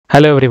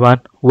Hello everyone,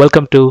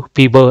 welcome to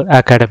PBO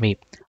Academy.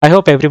 I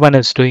hope everyone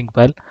is doing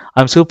well.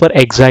 I'm super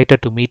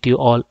excited to meet you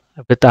all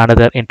with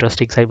another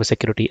interesting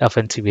cybersecurity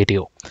offensive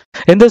video.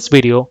 In this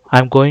video,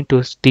 I'm going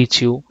to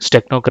teach you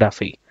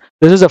steganography.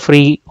 This is a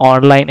free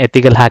online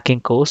ethical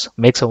hacking course,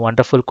 makes a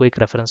wonderful quick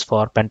reference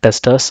for pen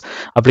testers,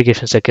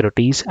 application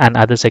securities, and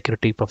other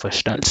security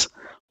professionals.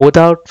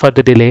 Without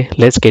further delay,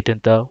 let's get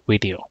into the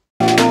video.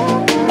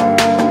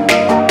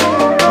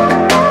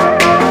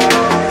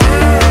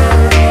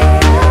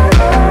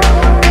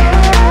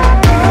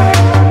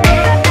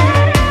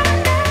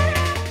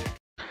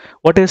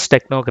 What is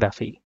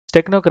steganography?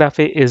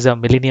 Steganography is a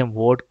millennium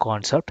word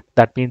concept.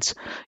 That means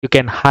you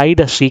can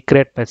hide a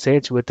secret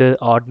message with an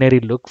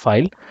ordinary look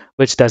file,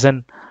 which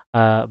doesn't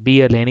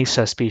be any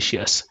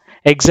suspicious.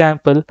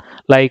 Example,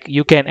 like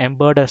you can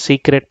embed a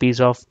secret piece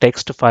of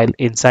text file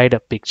inside a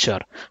picture.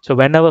 So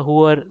whenever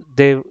whoever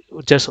they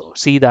just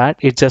see that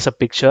it's just a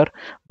picture,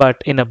 but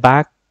in a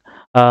back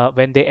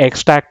when they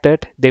extract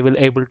it, they will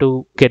able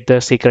to get the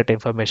secret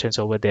informations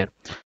over there.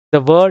 The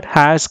word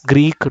has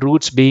Greek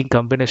roots being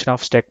combination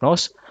of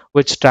stegnos,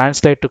 which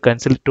translate to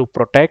conceal to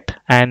protect,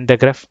 and the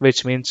graph,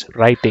 which means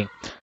writing.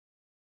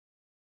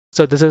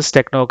 So this is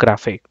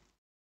steganographic.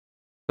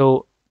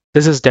 So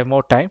this is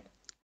demo time.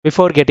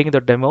 Before getting the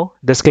demo,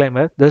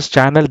 disclaimer, this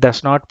channel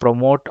does not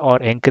promote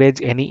or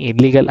encourage any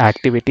illegal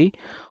activity.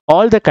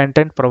 All the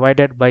content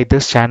provided by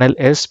this channel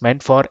is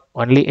meant for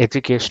only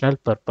educational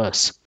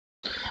purpose.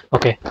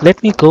 Okay,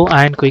 let me go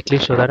and quickly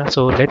show that.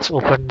 So let's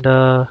open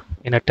the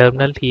in a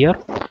terminal here.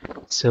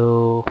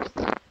 So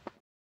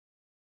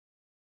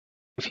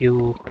if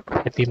you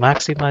let me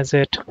maximize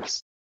it.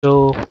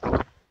 So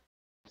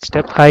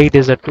step hide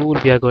is a tool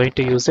we are going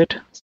to use it.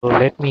 So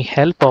let me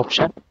help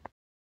option.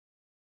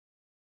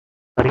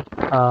 Sorry,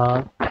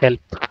 help.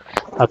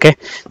 Okay,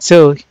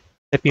 so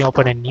let me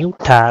open a new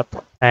tab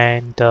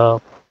and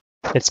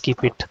let's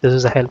keep it. This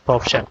is a help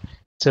option.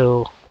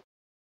 So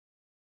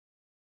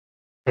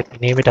let me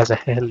name it as a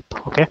help.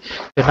 Okay,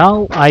 so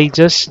now I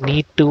just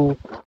need to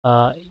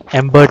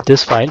embed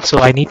this file. So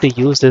I need to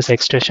use this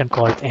extension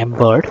called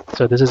embed.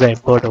 So this is an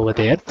embed over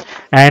there,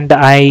 and the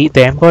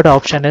embed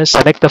option is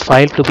select the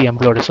file to be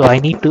embedded. So I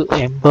need to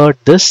embed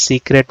this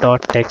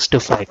secret.txt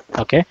file.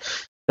 Okay,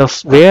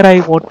 where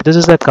I want, this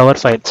is the cover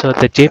file. So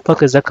the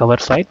JPEG is the cover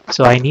file.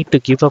 So I need to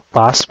give a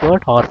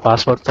password or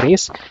password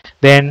phrase.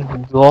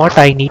 Then what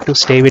I need to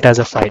save it as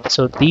a file.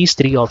 So these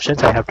three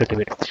options I have to do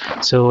it.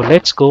 So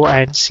let's go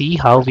and see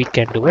how we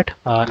can do it.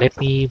 Let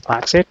me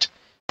max it.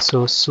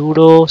 So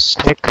sudo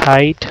steg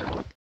hide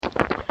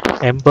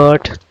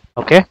embed.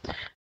 Okay.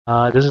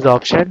 This is the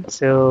option.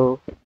 So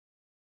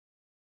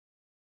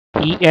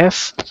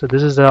EF, so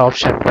this is the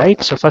option,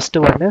 right? So first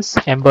one is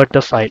embed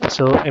the file.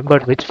 So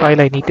embed which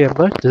file I need to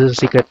embed. This is a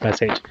secret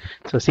message.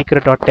 So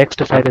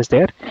secret.txt file is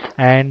there,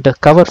 and the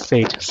cover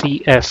page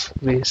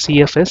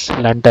CF is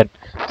London.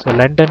 So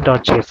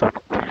london.jpg,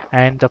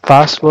 and the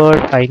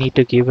password I need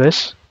to give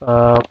is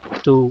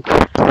to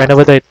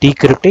whenever the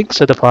decrypting.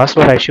 So the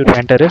password I should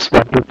enter is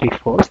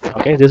 1234.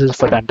 Okay, this is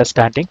for the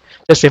understanding.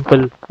 The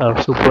simple,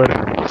 super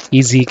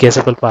easy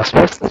guessable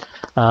password.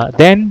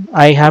 Then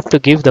I have to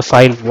give the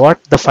file.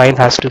 What the file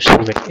has to show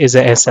it is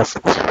a SF.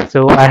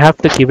 So I have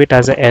to give it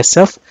as a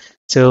SF.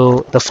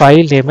 So the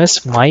file name is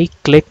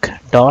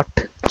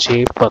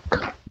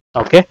myclick.jpg.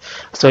 Okay.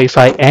 So if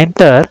I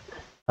enter,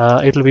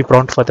 it will be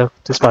prompt for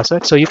this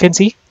password. So you can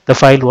see the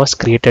file was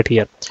created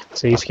here.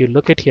 So if you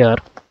look at here,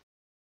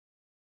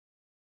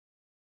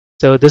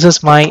 so this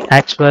is my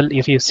actual.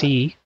 If you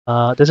see,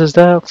 this is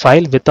the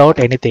file without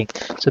anything.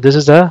 So this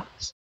is a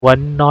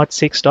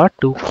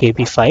 106.2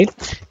 KB file.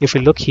 If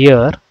you look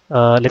here,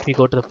 let me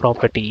go to the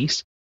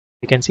properties.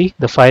 You can see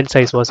the file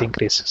size was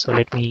increased. So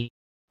let me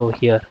go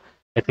here.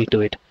 Let me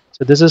do it.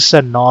 So this is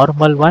a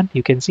normal one.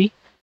 You can see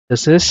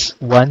this is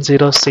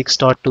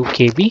 106.2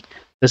 KB.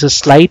 This is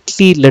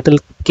slightly little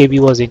KB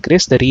was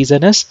increased. The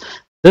reason is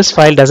this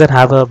file doesn't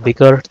have a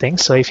bigger thing.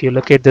 So if you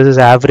look at this, is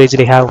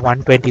averagely have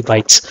 120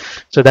 bytes.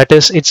 So that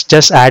is, it's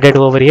just added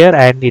over here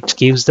and it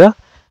gives the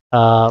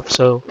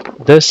so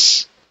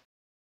this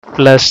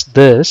plus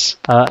this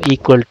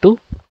equal to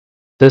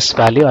this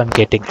value I'm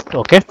getting it.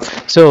 Okay,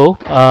 so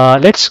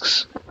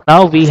let's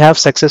now we have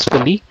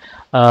successfully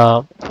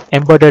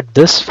embedded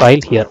this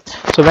file here.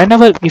 So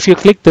whenever if you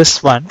click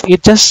this one,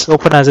 it just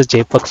open as a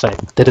JPEG file.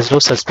 There is no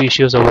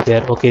suspicious over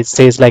there. Okay, it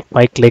says like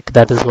my click,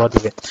 that is what we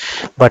get,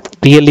 but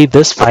really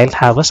this file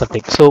have a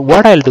something. So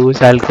what I'll do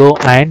is I'll go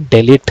and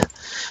delete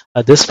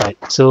this file.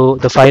 So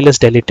the file is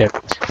deleted.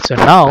 So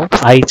now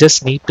I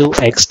just need to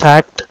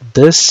extract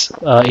this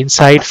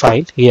inside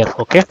file here.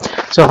 Okay,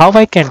 so how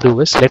I can do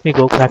is, let me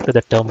go back to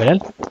the terminal.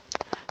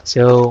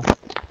 So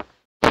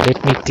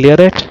let me clear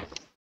it.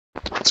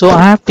 So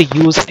I have to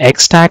use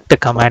extract the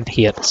command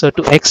here. So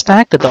to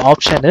extract, the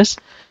option is,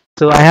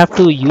 so I have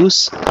to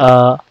use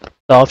the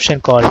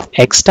option called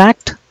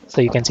extract.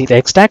 So you can see the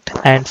extract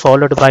and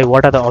followed by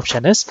what are the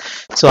option is.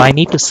 So I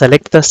need to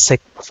select the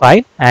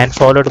file and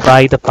followed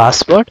by the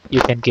password.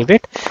 You can give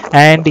it,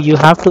 and you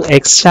have to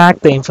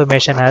extract the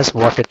information as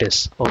what it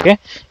is. Okay,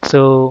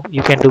 so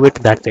you can do it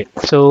that way.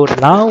 So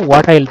now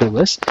what I'll do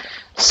is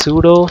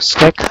sudo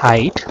stec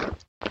height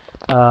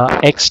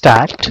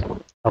extract.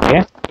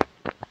 Okay,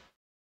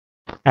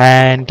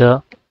 and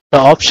the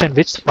option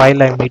which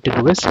file I need to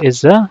do is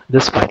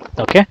this file.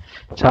 Okay,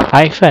 so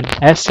hyphen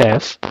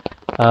sf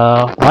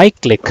right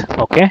click.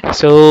 Okay,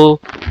 so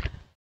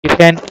you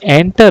can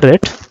enter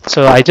it.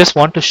 So I just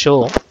want to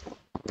show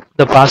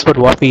the password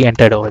what we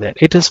entered over there.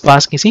 It is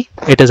asking, see,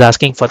 it is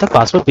asking for the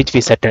password which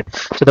we set it.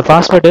 So the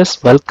password is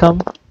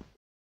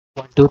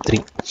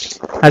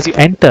welcome123. As you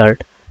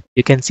entered,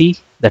 you can see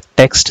the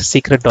text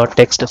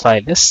secret.txt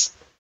file is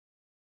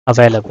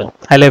available.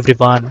 Hello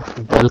everyone,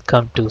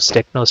 welcome to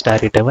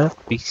Stenography.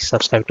 Please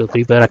subscribe to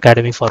Freeware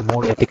Academy for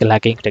more ethical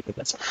hacking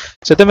techniques.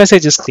 So the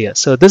message is clear.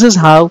 So this is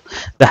how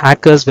the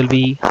hackers will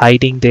be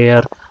hiding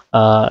their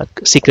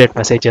secret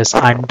messages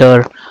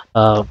under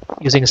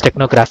using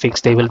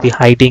steganographics. They will be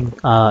hiding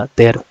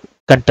their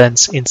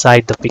contents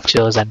inside the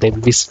pictures and they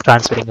will be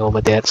transferring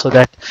over there so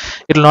that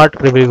it will not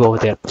reveal over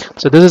there.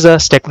 So this is a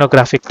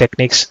steganographic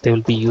techniques they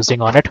will be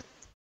using on it.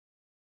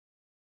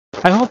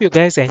 I hope you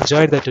guys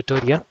enjoyed the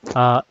tutorial.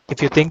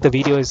 If you think the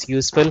video is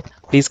useful,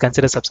 please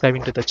consider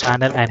subscribing to the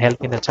channel and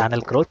help in the channel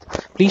growth.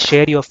 Please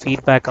share your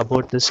feedback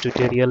about this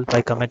tutorial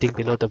by commenting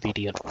below the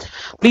video.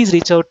 Please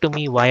reach out to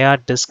me via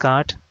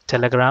Discord,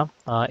 Telegram,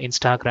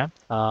 Instagram.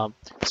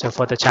 So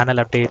for the channel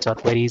updates or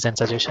queries and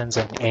suggestions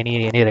and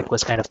any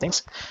request kind of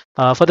things.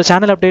 For the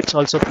channel updates,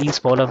 also please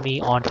follow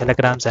me on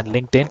Telegrams and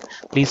LinkedIn.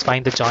 Please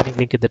find the joining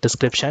link in the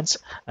descriptions.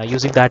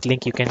 Using that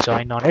link, you can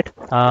join on it.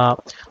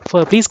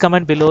 Please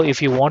comment below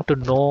if you want to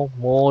know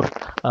more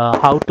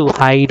how to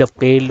hide a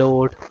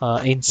payload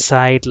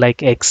inside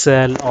like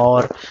Excel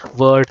or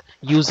Word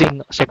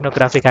using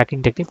steganographic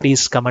hacking technique.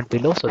 Please comment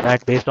below so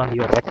that based on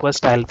your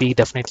request, I'll be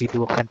definitely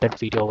do a content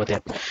video over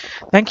there.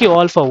 Thank you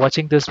all for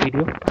watching this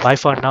video. Bye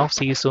for now.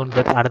 See you soon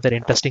with another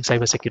interesting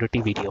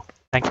cybersecurity video.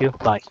 Thank you.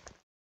 Bye.